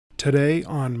Today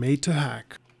on Made to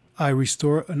Hack, I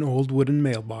restore an old wooden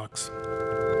mailbox.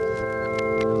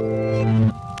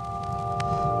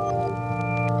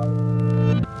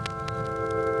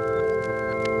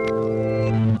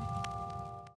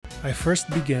 I first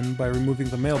begin by removing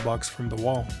the mailbox from the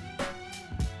wall.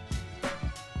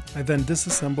 I then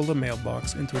disassemble the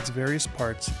mailbox into its various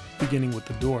parts, beginning with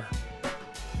the door.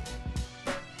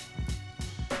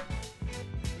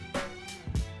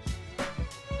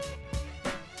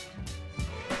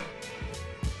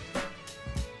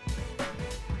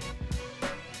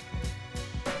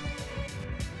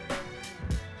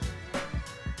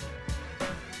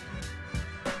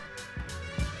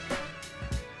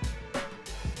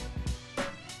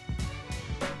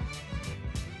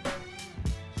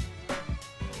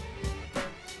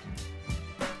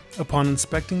 Upon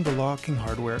inspecting the locking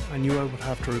hardware, I knew I would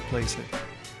have to replace it.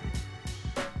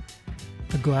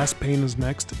 The glass pane is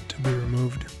next to be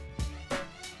removed.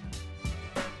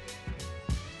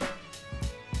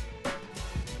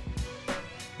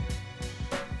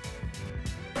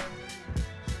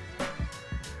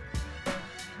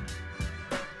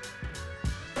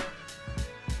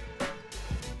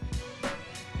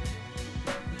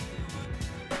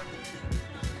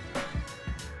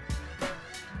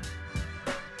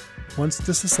 Once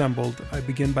disassembled, I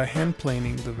begin by hand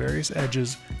planing the various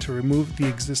edges to remove the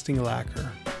existing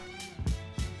lacquer.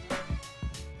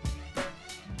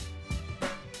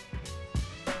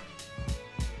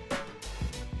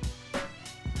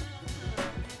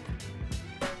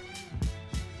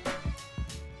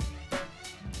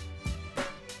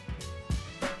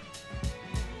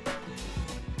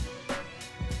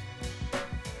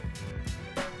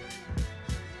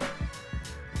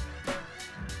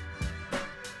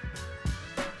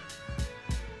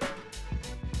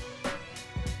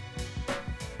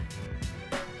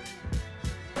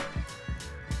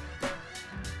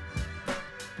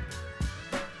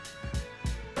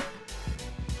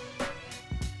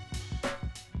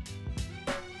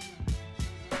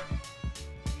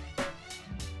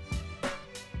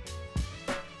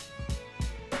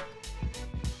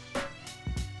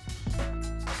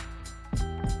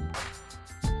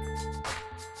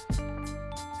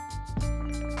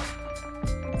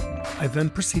 I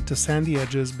then proceed to sand the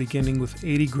edges, beginning with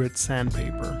 80 grit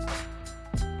sandpaper.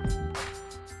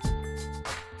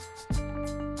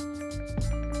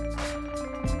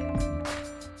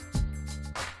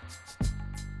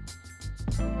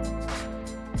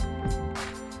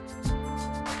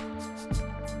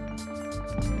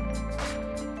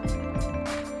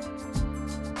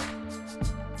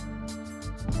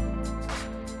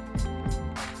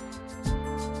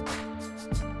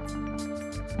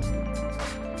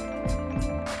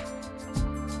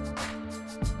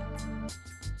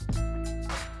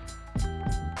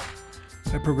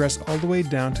 I progress all the way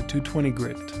down to 220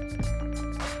 grit.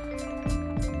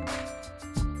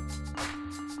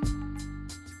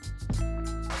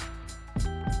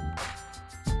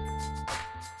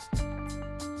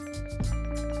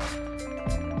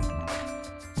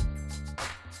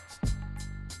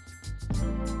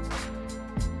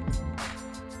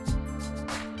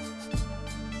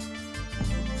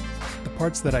 The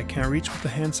parts that I can't reach with the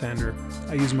hand sander,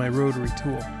 I use my rotary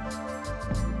tool.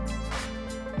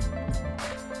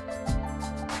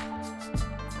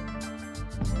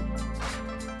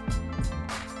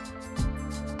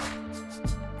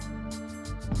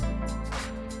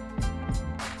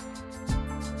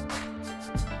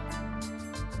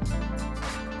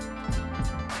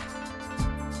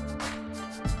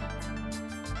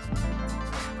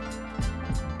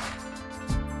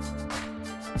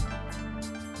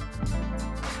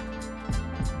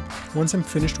 Once I'm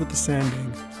finished with the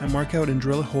sanding, I mark out and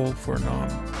drill a hole for a knob.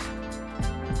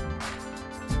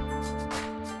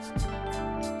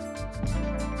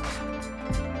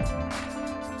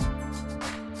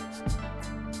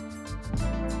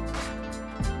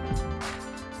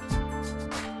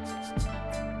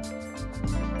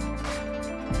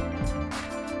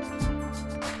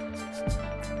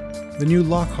 The new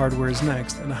lock hardware is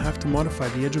next, and I have to modify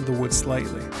the edge of the wood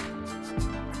slightly.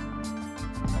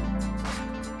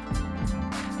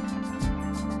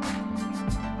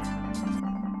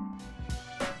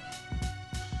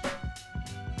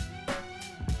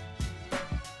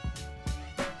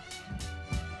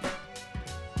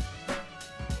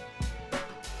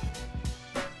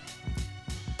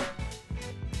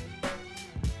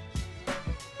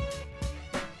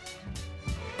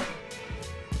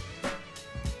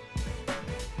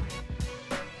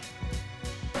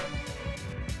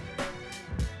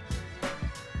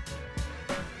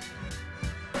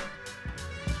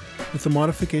 With the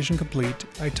modification complete,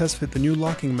 I test fit the new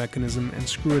locking mechanism and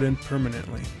screw it in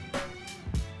permanently.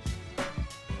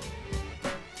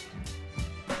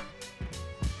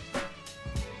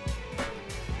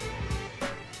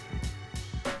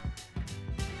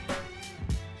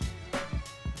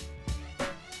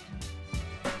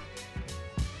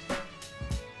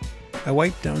 I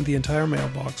wiped down the entire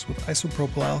mailbox with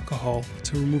isopropyl alcohol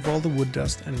to remove all the wood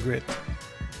dust and grit.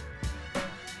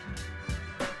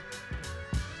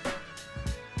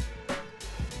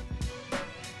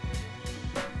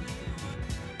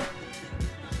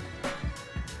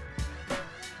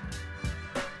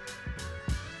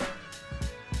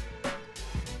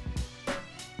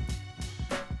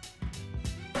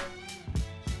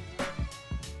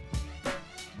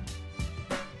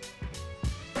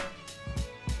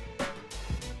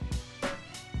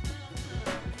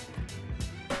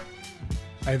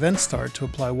 I then start to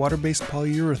apply water-based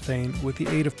polyurethane with the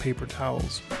aid of paper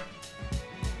towels.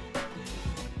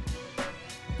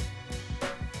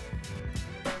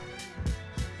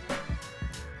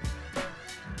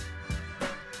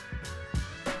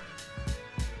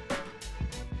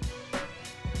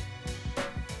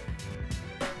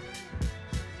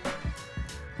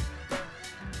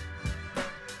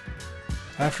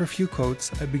 After a few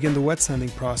coats, I begin the wet sanding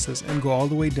process and go all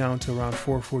the way down to around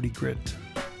 440 grit.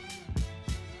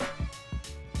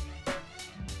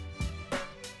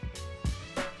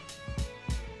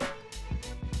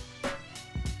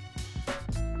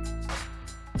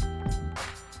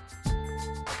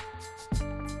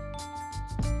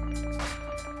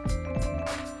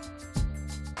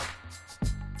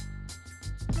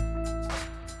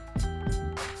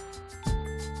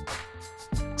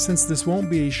 Since this won't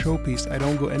be a showpiece, I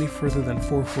don't go any further than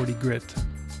 440 grit.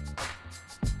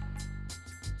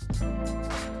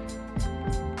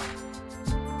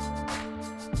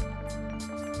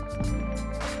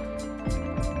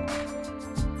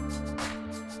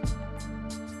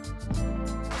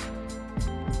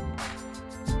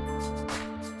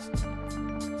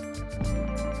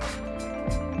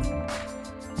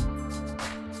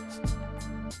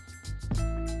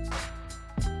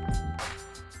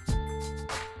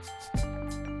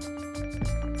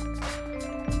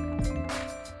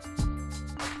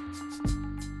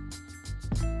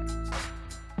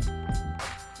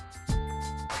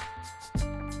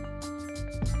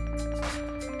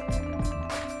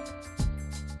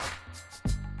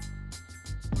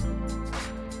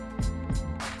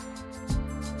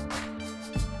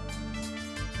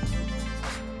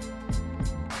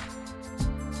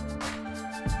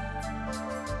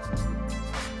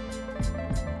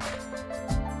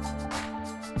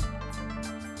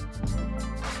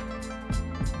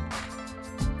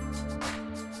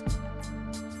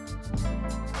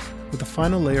 With the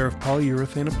final layer of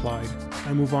polyurethane applied,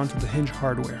 I move on to the hinge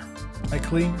hardware. I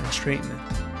clean and straighten it.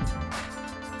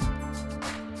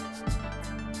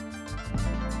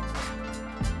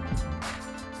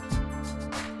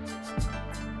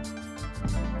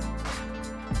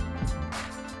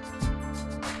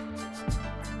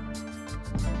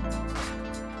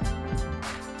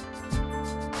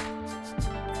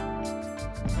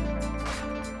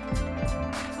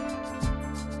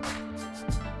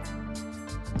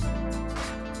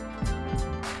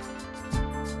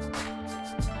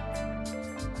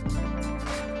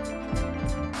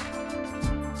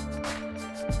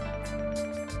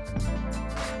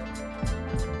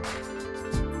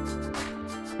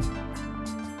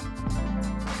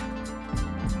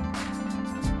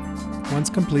 Once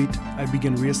complete, I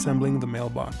begin reassembling the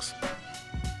mailbox.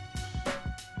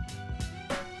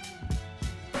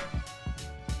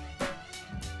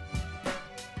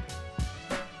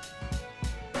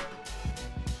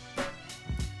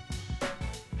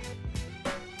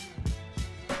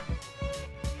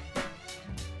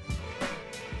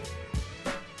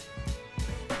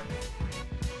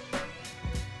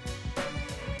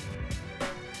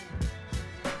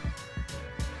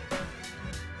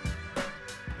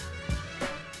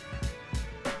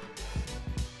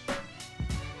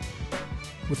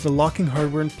 With the locking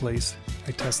hardware in place,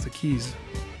 I test the keys.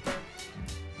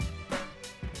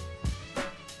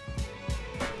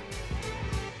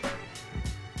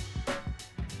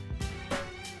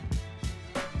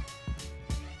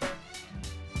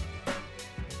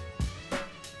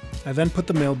 I then put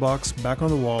the mailbox back on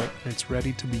the wall and it's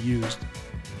ready to be used.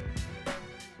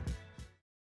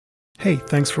 Hey,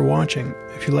 thanks for watching.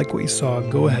 If you like what you saw,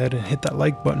 go ahead and hit that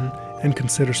like button and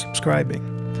consider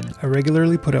subscribing. I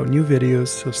regularly put out new videos,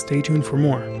 so stay tuned for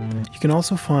more. You can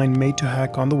also find Made to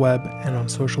Hack on the web and on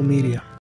social media.